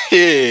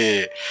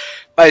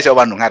 ɓay so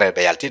wannu ngare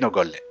ɓe yaltino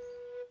golle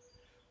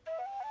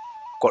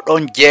ko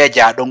ɗon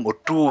jeeja ɗon o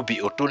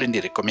tuubi o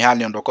tulidiri komi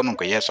haalni on ɗo ko non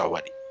ko yeeso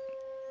waɗi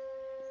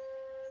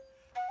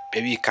ɓe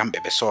wi kamɓe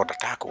ɓe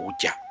soodata ko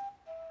wujja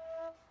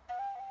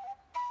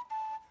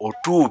o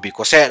tuubi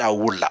ko seeɗa o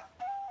wulla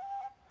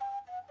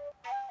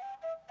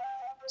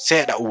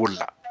seeɗa o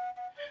wulla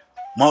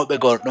mawɓe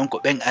gol ɗon ko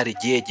ɓen ari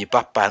jeeji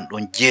bappan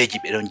ɗon jeeji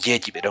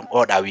ɓe ɗon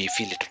oɗa wi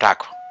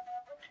filitotako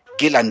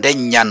gila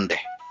nden nyande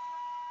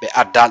ɓe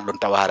addal ɗon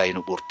tawa haray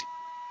no ɓurti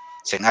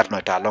sen arno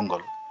e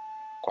taalongol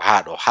ko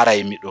haa ɗo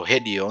haray miɗo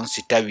heɗi on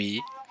si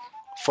tawi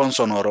fon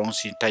sonoron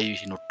si tawi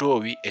hino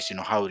towi e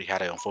sino hawri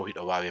haray on fof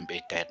hiɗo wawi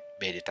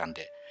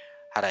ɓeyditande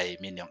haray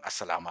min on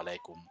assalamu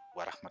aleykum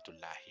wa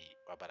rahmatullahi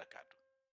wa barakatuh